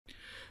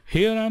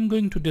Here I'm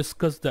going to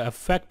discuss the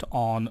effect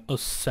on a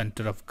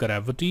center of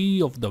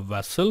gravity of the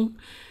vessel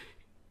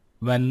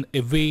when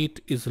a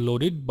weight is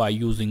loaded by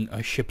using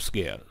a ship's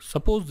gear.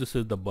 Suppose this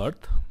is the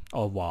berth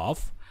or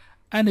wharf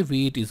and a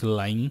weight is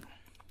lying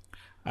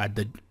at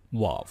the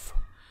wharf.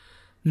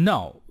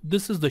 Now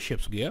this is the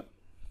ship's gear,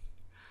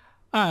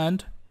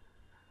 and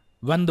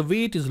when the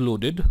weight is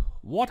loaded,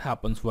 what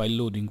happens while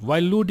loading?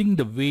 While loading,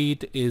 the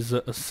weight is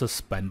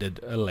suspended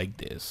like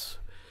this.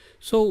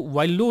 So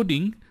while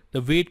loading,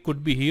 the weight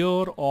could be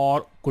here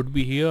or could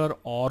be here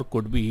or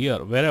could be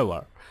here,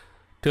 wherever,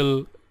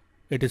 till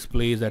it is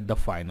placed at the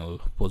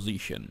final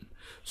position.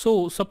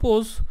 So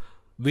suppose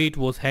weight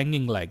was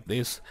hanging like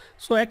this.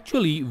 So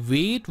actually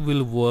weight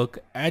will work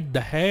at the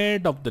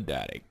head of the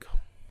derrick.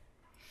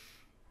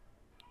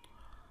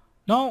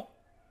 Now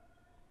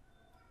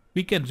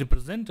we can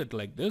represent it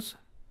like this.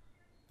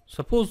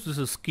 Suppose this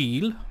is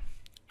keel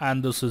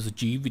and this is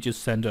G, which is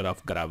center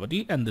of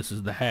gravity, and this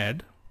is the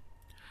head.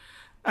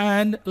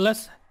 And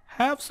let's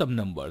have some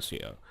numbers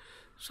here.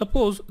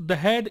 Suppose the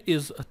head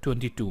is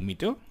 22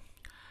 meter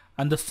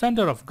and the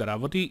center of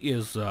gravity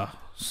is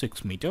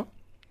 6 meter.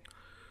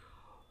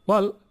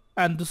 Well,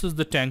 and this is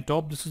the tank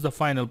top. This is the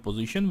final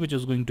position, which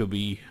is going to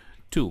be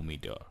 2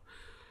 meter.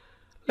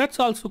 Let's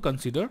also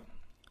consider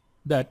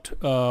that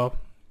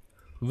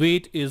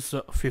weight is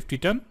 50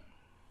 ton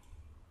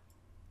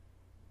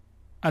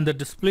and the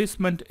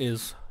displacement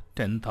is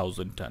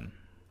 10,000 ton.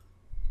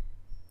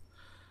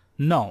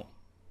 Now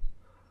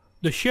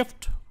the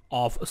shift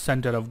of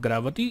center of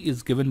gravity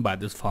is given by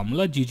this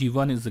formula.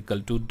 Gg1 is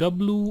equal to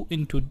W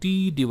into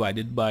D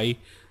divided by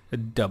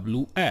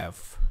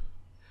WF,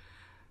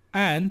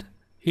 and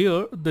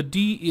here the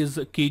D is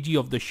kg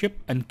of the ship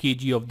and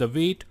kg of the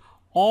weight,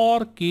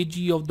 or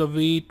kg of the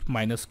weight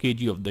minus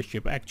kg of the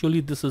ship.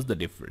 Actually this is the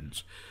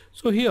difference.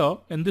 So here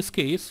in this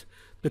case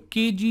the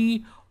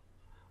kg,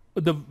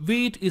 the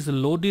weight is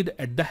loaded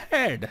at the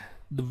head.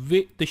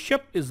 The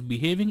ship is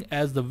behaving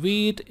as the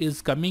weight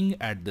is coming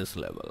at this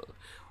level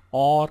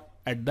or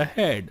at the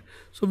head.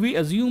 So we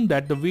assume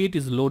that the weight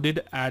is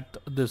loaded at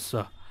this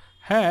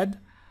head.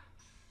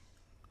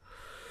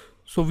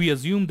 So we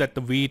assume that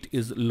the weight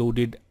is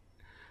loaded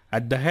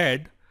at the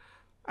head,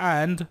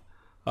 and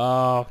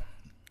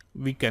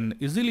we can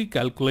easily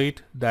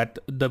calculate that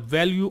the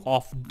value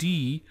of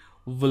D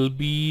will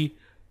be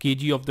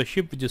kg of the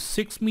ship, which is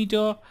 6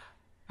 meter,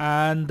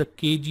 and the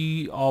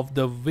kg of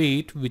the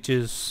weight, which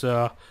is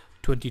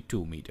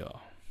 22 meter.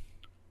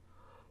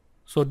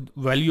 So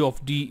value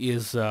of D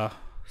is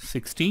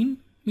 16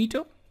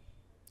 meter.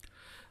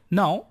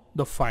 Now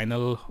the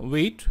final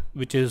weight,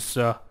 which is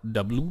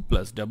W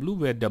plus W,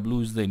 where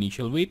W is the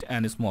initial weight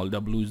and small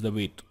w is the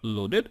weight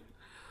loaded,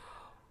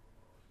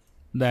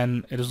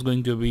 then it is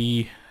going to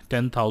be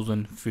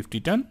 10,050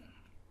 ton.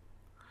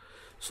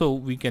 So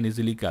we can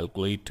easily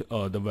calculate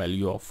the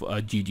value of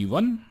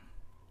Gg1,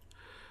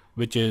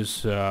 which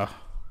is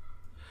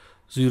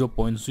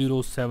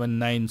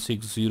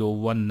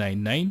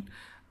 0.07960,199,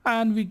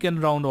 and we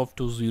can round off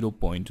to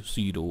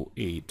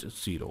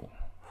 0.080.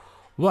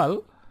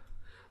 Well,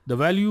 the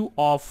value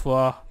of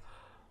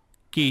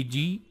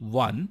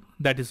kg1,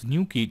 that is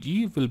new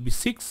kg, will be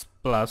 6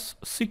 plus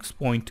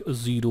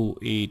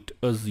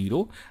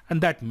 6.080,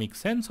 and that makes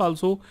sense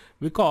also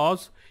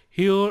because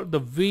here the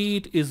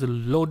weight is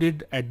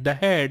loaded at the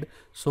head,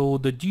 so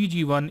the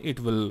Gg1 it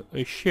will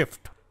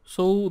shift.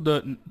 So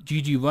the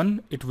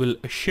Gg1 it will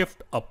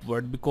shift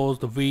upward because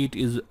the weight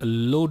is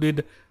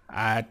loaded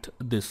at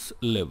this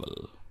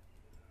level.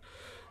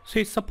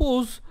 Say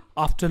suppose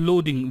after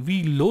loading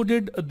we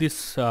loaded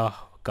this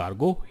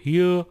cargo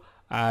here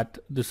at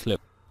this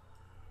level.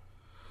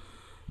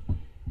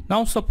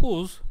 Now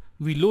suppose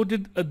we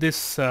loaded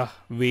this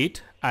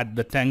weight at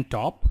the tank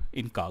top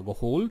in cargo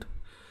hold.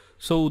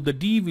 So the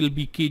D will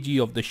be kg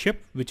of the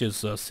ship, which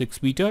is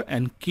 6 meter,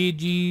 and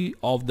kg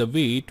of the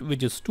weight,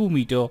 which is 2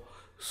 meter.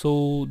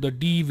 So the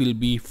D will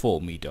be 4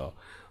 meter.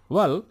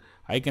 Well,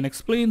 I can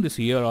explain this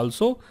here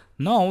also.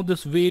 Now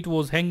this weight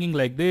was hanging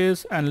like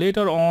this, and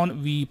later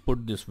on we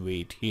put this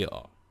weight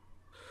here.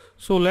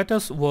 So let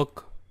us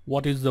work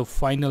what is the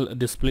final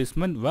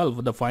displacement. Well,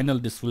 the final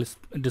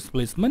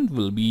displacement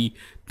will be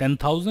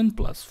 10,000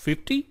 plus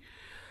 50.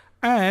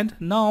 And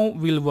now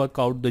we'll work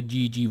out the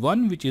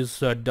Gg1, which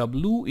is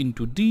W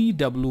into D.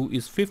 W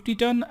is 50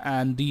 ton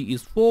and D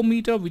is 4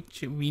 meter,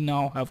 which we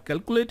now have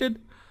calculated.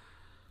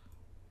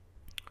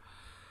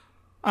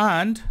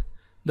 And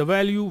the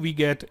value we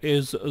get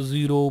is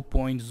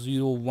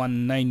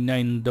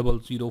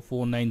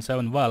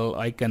 0.019900497. Well,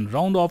 I can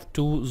round off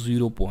to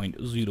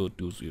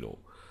 0.020.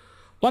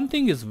 One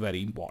thing is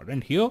very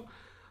important here.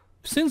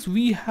 Since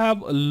we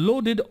have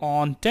loaded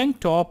on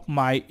tank top,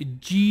 my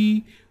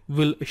G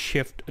will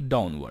shift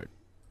downward.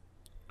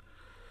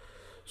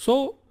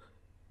 So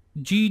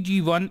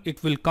Gg1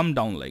 it will come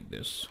down like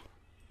this.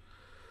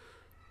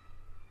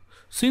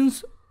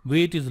 Since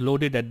weight is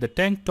loaded at the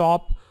tank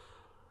top,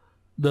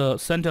 the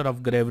center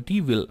of gravity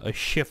will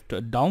shift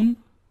down,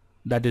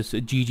 that is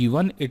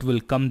Gg1 it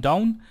will come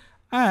down,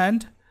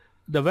 and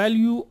The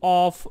value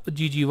of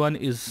GG1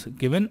 is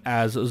given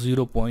as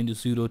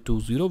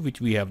 0.020, which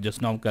we have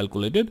just now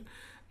calculated.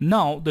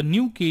 Now the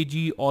new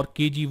kg or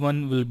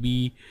kg1 will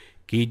be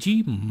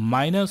kg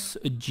minus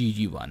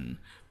GG1.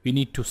 We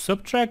need to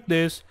subtract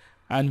this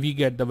and we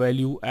get the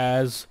value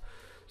as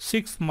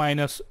 6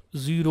 minus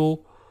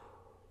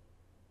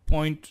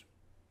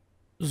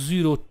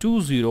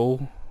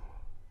 0.020,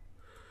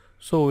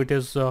 so it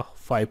is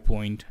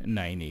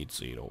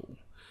 5.980.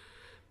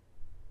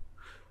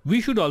 We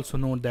should also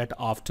note that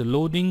after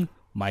loading,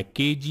 my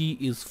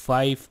kg is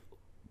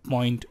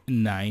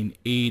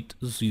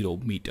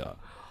 5.980 meter.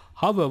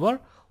 However,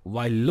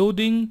 while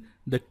loading,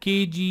 the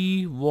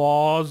kg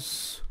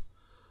was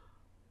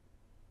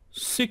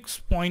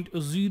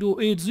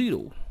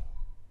 6.080.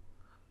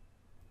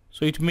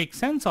 So it makes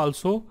sense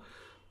also,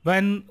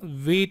 when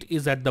weight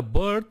is at the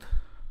berth,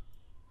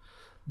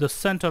 the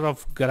center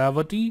of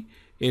gravity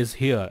is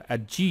here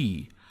at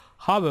G.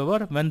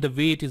 However, when the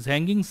weight is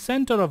hanging,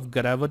 center of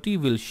gravity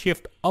will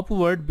shift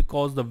upward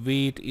because the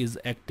weight is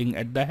acting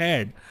at the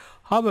head.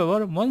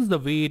 However, once the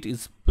weight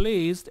is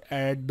placed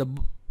at the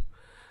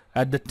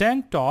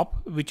tank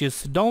top, which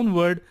is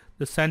downward,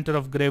 the center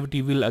of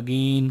gravity will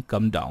again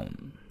come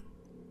down.